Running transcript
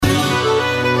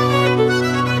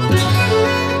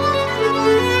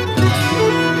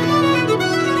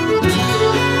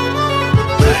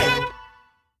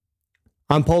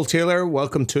I'm Paul Taylor.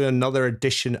 Welcome to another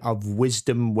edition of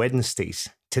Wisdom Wednesdays.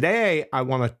 Today, I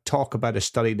want to talk about a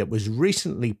study that was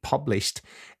recently published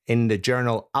in the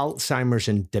journal Alzheimer's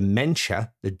and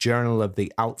Dementia, the Journal of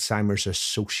the Alzheimer's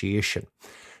Association.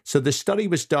 So the study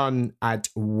was done at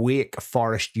Wake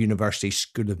Forest University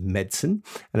School of Medicine,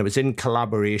 and it was in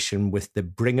collaboration with the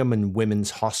Brigham and Women's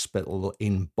Hospital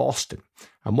in Boston.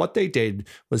 And what they did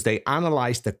was they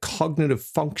analyzed the cognitive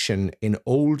function in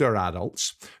older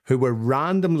adults who were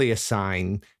randomly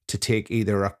assigned to take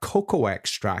either a cocoa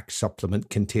extract supplement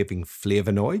containing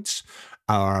flavonoids,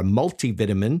 or a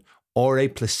multivitamin, or a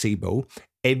placebo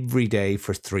every day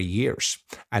for 3 years.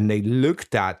 And they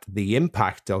looked at the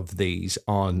impact of these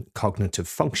on cognitive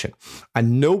function.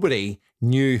 And nobody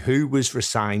knew who was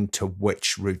assigned to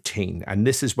which routine. And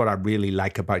this is what I really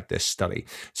like about this study.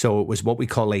 So it was what we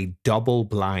call a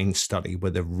double-blind study, where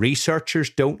the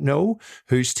researchers don't know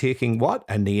who's taking what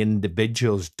and the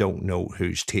individuals don't know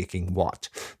who's taking what.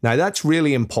 Now, that's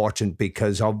really important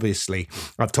because obviously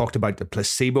I've talked about the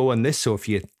placebo in this. So if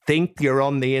you think you're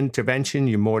on the intervention,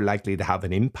 you're more likely to have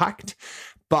an impact.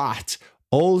 But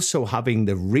also, having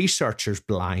the researchers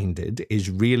blinded is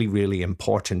really, really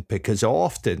important because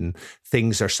often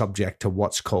things are subject to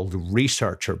what's called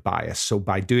researcher bias. So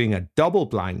by doing a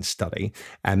double-blind study,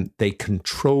 they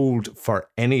controlled for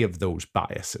any of those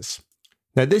biases.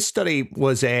 Now, this study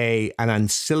was an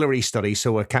ancillary study,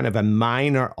 so a kind of a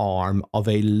minor arm of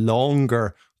a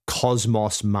longer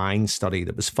Cosmos Mind study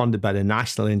that was funded by the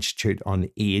National Institute on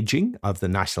Aging of the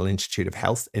National Institute of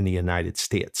Health in the United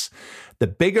States. The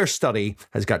bigger study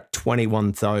has got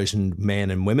 21,000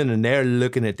 men and women, and they're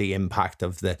looking at the impact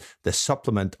of the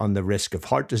supplement on the risk of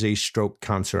heart disease, stroke,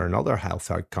 cancer, and other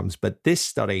health outcomes. But this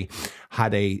study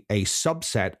had a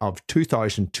subset of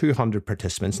 2,200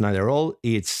 participants. Now, they're all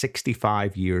aged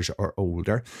 65 years or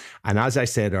older. And as I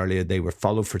said earlier, they were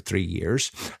followed for 3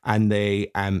 years. And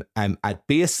they, at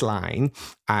baseline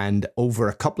and over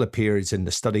a couple of periods in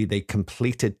the study, they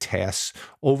completed tests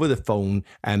over the phone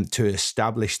to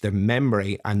establish their memory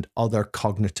and other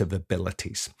cognitive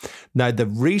abilities. Now, the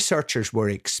researchers were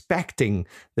expecting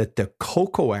that the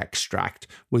cocoa extract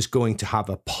was going to have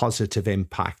a positive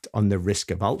impact on the risk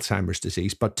of Alzheimer's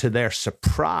disease, but to their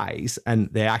surprise, and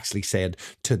they actually said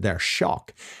to their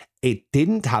shock, it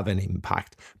didn't have an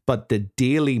impact, but the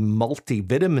daily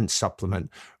multivitamin supplement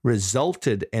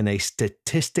resulted in a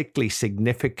statistically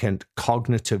significant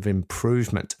cognitive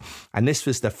improvement. And this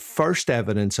was the first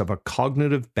evidence of a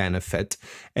cognitive benefit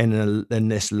in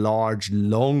this large,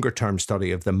 longer-term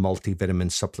study of the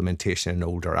multivitamin supplementation in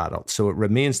older adults. So it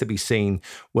remains to be seen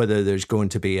whether there's going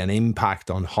to be an impact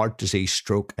on heart disease,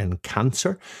 stroke, and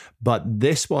cancer. But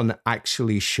this one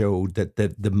actually showed that the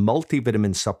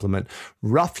multivitamin supplement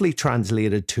roughly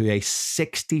translated to a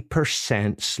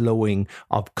 60% slowing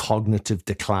of cognitive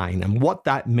decline. And what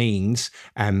that means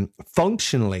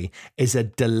functionally is a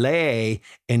delay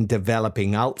in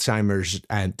developing Alzheimer's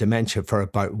dementia for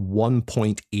about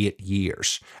 1.8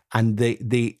 years. And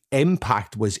the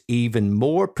impact was even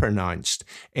more pronounced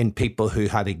in people who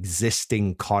had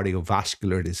existing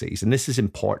cardiovascular disease. And this is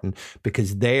important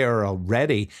because they are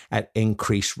already at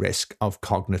increased risk of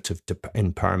cognitive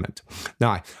impairment.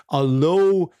 Now,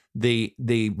 although the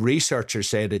researchers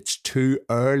said it's too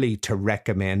early to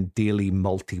recommend daily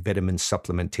multivitamin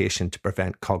supplementation to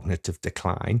prevent cognitive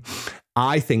decline,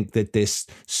 I think that this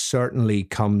certainly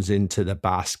comes into the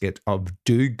basket of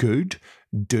do good,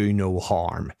 do no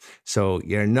harm. So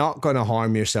you're not going to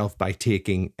harm yourself by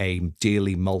taking a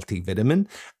daily multivitamin.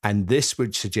 And this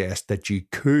would suggest that you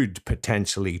could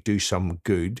potentially do some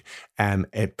good,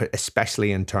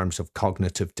 especially in terms of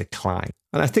cognitive decline.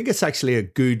 And I think it's actually a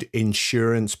good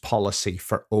insurance policy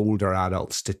for older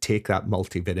adults to take that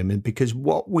multivitamin, because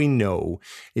what we know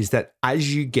is that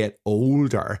as you get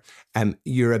older,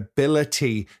 your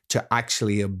ability to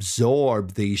actually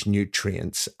absorb these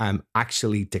nutrients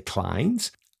actually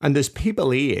declines. And as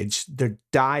people age, their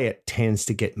diet tends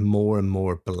to get more and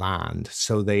more bland.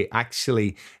 So they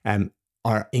actually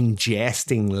are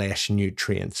ingesting less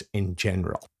nutrients in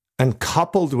general. And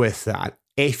coupled with that,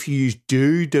 if you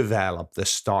do develop the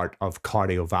start of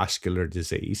cardiovascular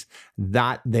disease,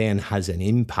 that then has an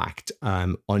impact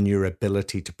on your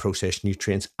ability to process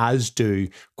nutrients, as do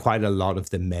quite a lot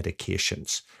of the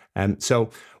medications. So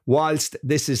whilst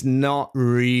this is not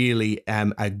really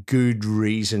a good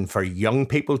reason for young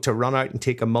people to run out and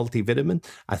take a multivitamin,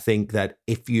 I think that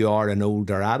if you are an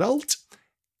older adult,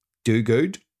 do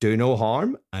good, do no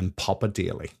harm, and pop a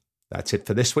daily. That's it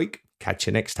for this week. Catch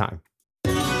you next time.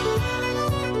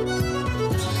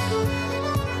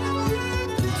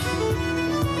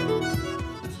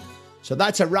 So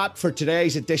that's a wrap for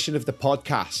today's edition of the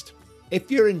podcast. If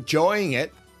you're enjoying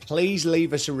it, please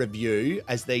leave us a review,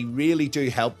 as they really do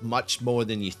help much more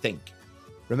than you think.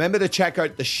 Remember to check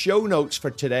out the show notes for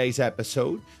today's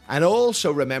episode, and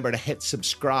also remember to hit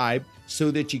subscribe so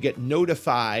that you get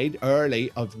notified early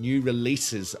of new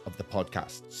releases of the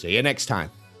podcast. See you next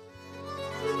time.